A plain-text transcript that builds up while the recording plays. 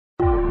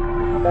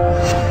How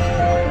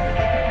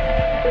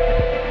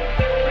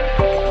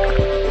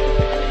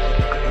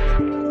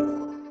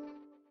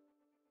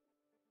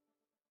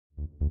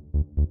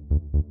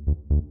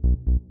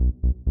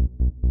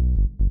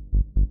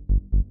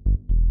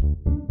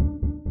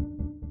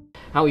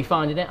are you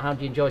finding it? How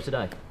do you enjoy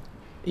today?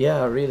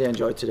 Yeah, I really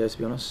enjoyed today, to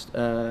be honest.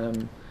 I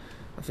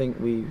think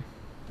we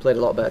played a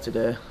lot better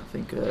today. I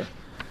think the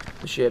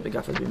shape the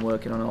gaffer's been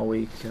working on all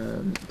week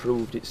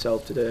proved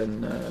itself today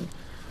and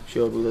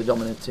showed we were a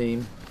dominant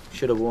team.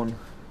 Should have won,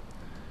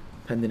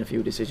 pending a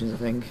few decisions, I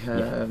think.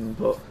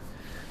 But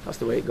that's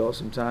the way it goes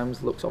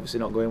sometimes. Luck's obviously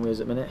not going with us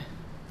at the minute.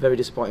 Very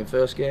disappointing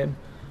first game,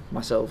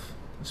 myself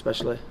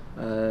especially.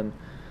 But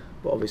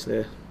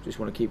obviously, just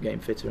want to keep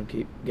getting fitter and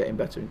keep getting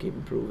better and keep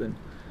improving.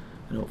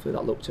 And hopefully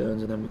that luck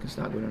turns and then we can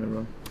start going on a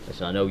run.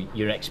 So I know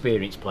you're an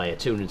experienced player,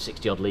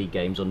 260 odd league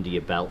games under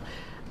your belt.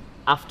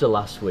 After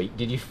last week,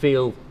 did you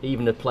feel,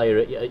 even a player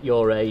at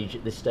your age,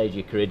 at this stage of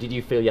your career, did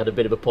you feel you had a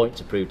bit of a point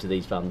to prove to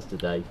these fans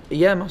today?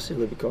 Yeah,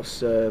 massively,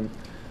 because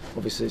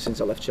obviously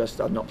since I left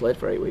Chester I'd not played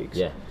for 8 weeks.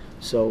 Yeah.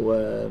 So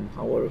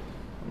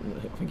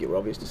I think it was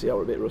obvious to see I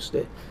was a bit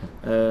rusty,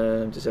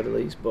 to say the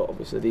least, but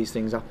obviously these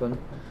things happen.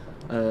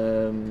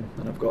 And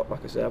I've got,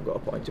 like I say, I've got a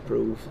point to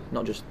prove,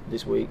 not just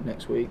this week,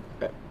 next week,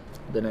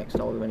 the next,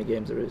 however many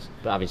games there is.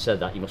 But having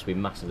said that, you must be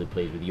massively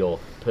pleased with your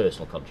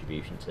personal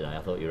contribution today. I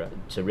thought you were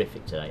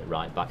terrific today at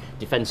right back,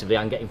 defensively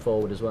and getting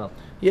forward as well.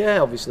 Yeah,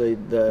 obviously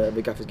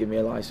the gaffer's given me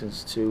a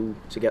licence to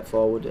get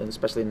forward, and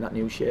especially in that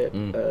new shape,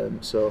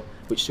 so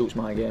which suits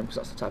my game, because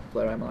that's the type of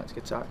player I like to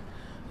attack.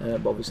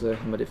 But obviously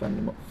I'm a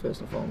defender first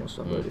and foremost,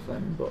 so I've got to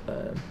defend. But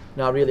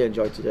no, I really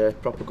enjoyed today,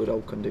 proper good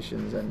old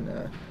conditions,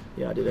 and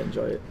yeah, I did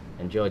enjoy it.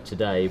 Enjoyed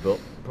today, but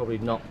probably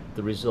not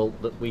the result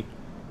that we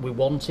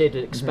wanted,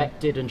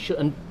 expected,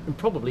 and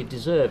probably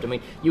deserved. I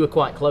mean, you were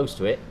quite close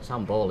to it. It's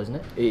handball, isn't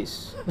it?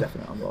 It's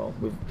definitely handball.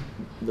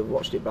 They've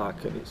watched it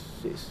back, and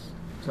it's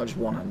not just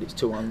one hand; it's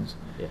two hands.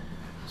 Yeah.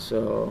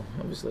 So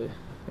obviously,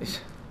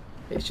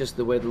 it's just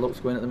the way the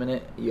luck's going at the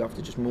minute. You have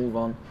to just move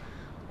on,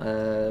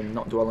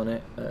 not dwell on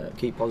it,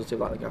 keep positive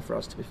like the gaffer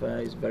has. To be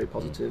fair, he's a very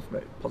positive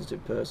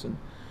person.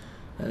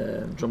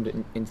 Drummed it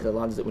into the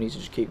lads that we need to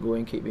just keep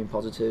going, keep being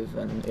positive,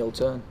 and it'll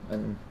turn.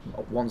 And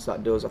once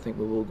that does, I think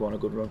we will go on a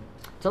good run.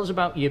 Tell us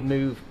about your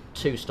move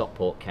to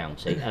Stockport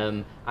County.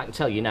 I can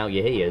tell you now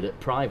you're here that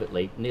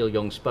privately Neil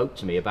Young spoke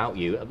to me about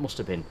you. It must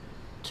have been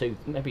 2,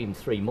 maybe even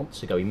 3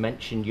 months ago. He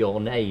mentioned your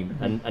name,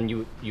 and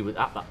you were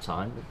at that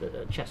time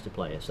a Chester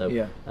player. So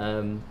yeah.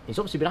 He's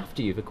obviously been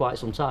after you for quite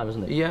some time,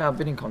 hasn't he? Yeah, I've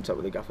been in contact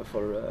with the gaffer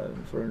for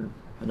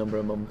a number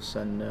of months,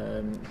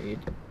 and he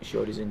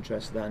showed his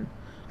interest then.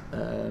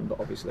 But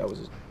obviously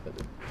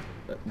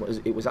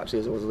it was actually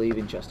as I was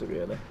leaving Chester,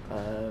 really.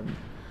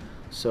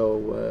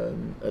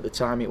 So at the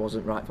time it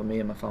wasn't right for me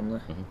and my family.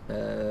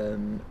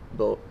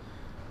 But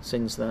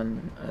since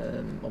then,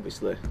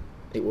 obviously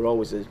it were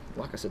always,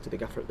 like I said to the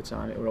gaffer at the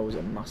time, it were always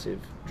a massive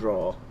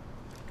draw,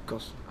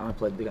 because I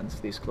played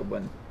against this club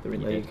when they're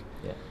in league.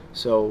 Yeah.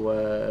 So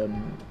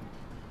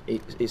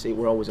it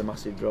were always a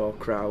massive draw,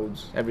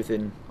 crowds,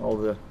 everything, all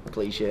the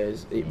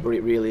cliches. But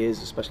it really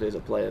is, especially as a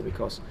player,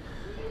 because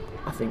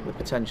I think the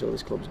potential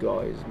this club's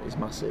got is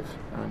massive,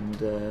 and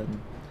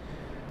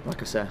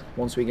like I say,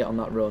 once we get on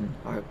that run,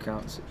 I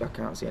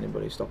can't see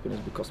anybody stopping us,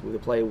 because with the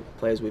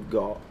players we've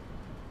got,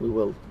 we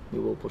will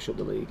push up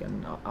the league,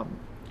 and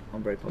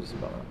I'm very positive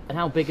about that. And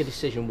how big a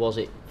decision was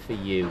it for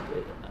you?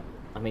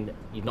 I mean,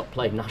 you've not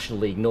played National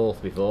League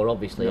North before,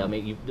 obviously. No. I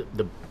mean,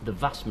 the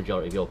vast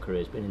majority of your career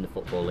has been in the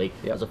Football League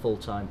as a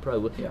full-time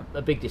pro.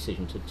 A big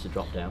decision to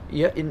drop down.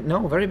 Yeah,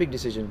 no, very big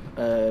decision,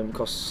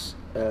 because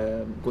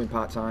going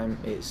part-time,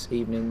 it's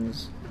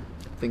evenings,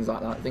 things like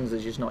that, things that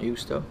you're just not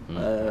used to.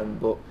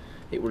 But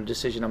it was a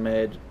decision I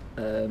made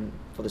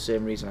for the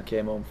same reason I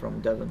came home from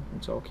Devon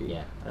and Torquay.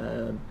 Yeah.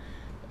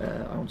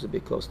 I wanted to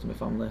be close to my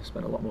family,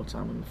 spend a lot more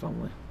time with my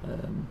family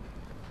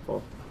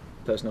for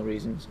personal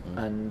reasons,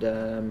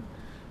 and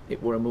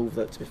it were a move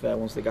that, to be fair,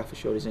 once the gaffer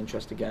showed his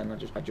interest again,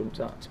 I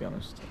jumped at, to be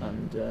honest,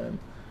 and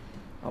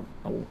I'm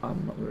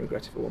not going to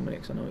regret it for 1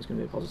 minute, because I know it's going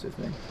to be a positive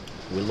thing.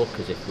 We look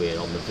as if we're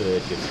on the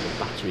verge of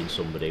battering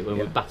somebody. Well,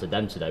 we've battered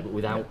them today, but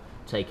without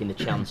taking the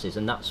chances,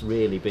 and that's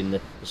really been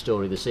the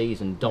story of the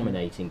season,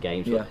 dominating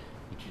games. But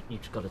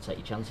you've just got to take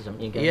your chances,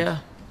 haven't you, in games?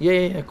 Yeah,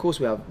 of course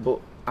we have,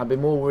 but I'd be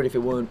more worried if we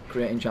weren't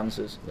creating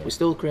chances. We're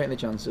still creating the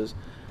chances,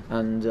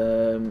 and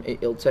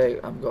it'll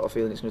take, I've got a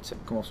feeling it's going to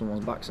come off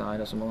someone's backside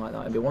or something like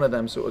that. It'll be one of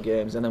them sort of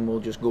games, and then we'll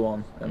just go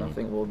on, and I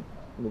think we'll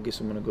give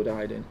someone a good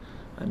hiding,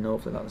 and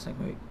hopefully that's the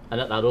second week. And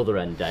at that other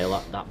end,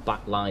 Dale, that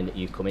back line that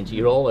you come into,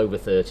 you're all over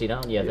 13,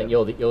 aren't you? I think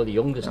you're the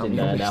youngest in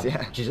there now.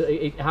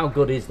 How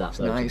good is that,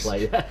 though, nice. To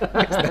play?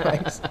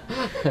 It's nice.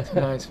 It's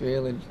a nice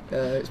feeling.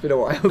 It's been a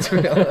while,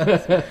 to be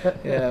honest.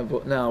 Yeah,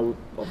 but now,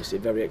 obviously,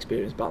 very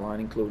experienced back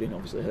line, including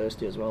obviously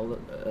Hursty as well,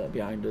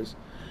 behind us.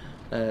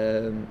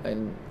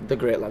 And they're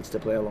great lads to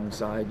play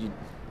alongside.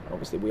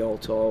 Obviously, we all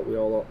talk, we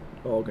all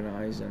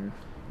organise, and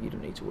you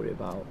don't need to worry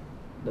about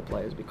the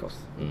players, because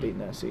they've been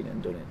there, seen it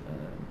and done it.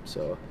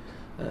 So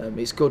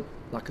It's good,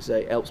 like I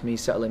say, it helps me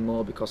settle in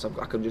more because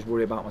I can just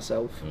worry about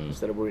myself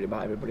instead of worrying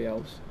about everybody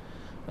else.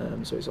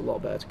 So it's a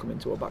lot better to come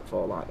into a back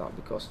four like that,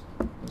 because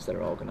instead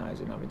of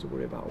organising, having to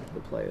worry about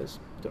the players,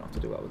 you don't have to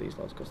do that with these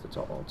lads because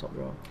they're all top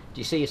draw. Do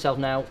you see yourself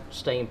now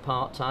staying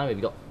part-time? Have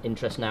you got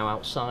interest now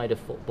outside of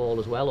football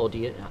as well, or do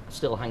you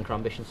still hanker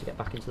ambitions to get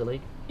back into the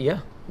league? Yeah,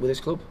 with this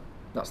club,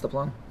 that's the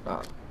plan.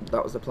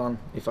 That was the plan.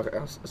 If I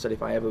said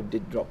if I ever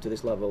did drop to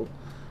this level,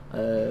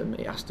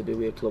 it has to be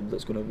with a club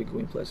that's going to be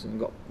going places and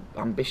got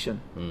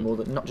ambition, more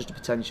than not just the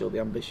potential, the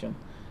ambition.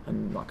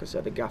 And like I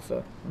said, the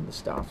gaffer and the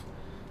staff,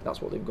 that's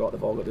what they've got.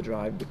 They've all got the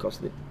drive because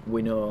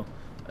we know,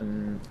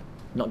 and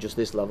not just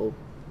this level.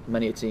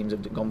 Many teams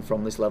have gone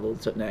from this level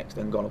to next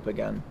and gone up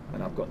again,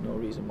 and I've got no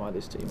reason why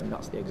this team, and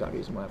that's the exact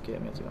reason why I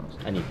came here, to be honest.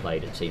 And you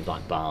played at teams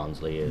like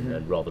Barnsley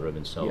and Rotherham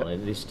and so on,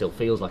 and this still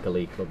feels like a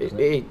league club, doesn't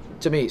it?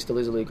 To me, it still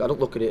is a league. I don't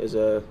look at it as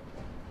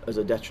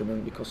a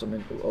detriment because I'm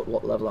in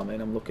what level I'm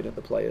in. I'm looking at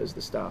the players,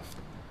 the staff,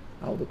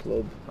 how the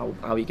club,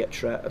 how you get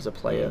treated as a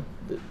player.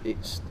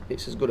 It's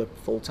as good a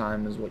full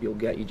time as what you'll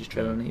get. You just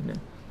train on an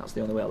evening. That's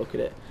the only way I look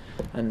at it.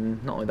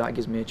 And not only that, it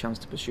gives me a chance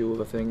to pursue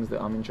other things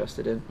that I'm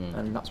interested in,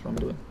 and that's what I'm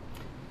doing.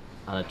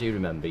 And I do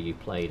remember you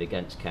played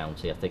against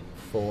County, I think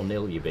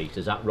 4-0 you beat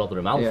us at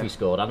Rotherham. Alfie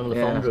scored. Adam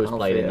Lafondra was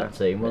playing in that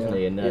team, wasn't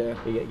he? And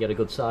you had a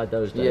good side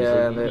those days.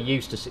 You're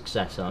used to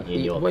success, aren't you,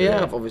 in your career?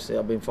 Yeah, obviously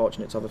I've been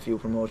fortunate to have a few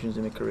promotions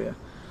in my career.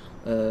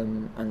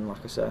 And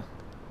like I say,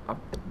 I've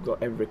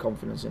got every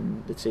confidence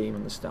in the team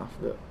and the staff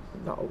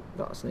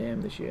that's the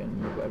aim this year,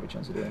 and we've got every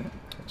chance of doing it.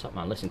 Top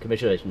man, listen,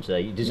 congratulations today.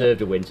 You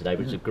deserved a win today,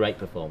 but it's a great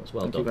performance.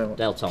 Well done. Thank you very much.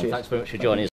 Del Tom, thanks very much for joining us.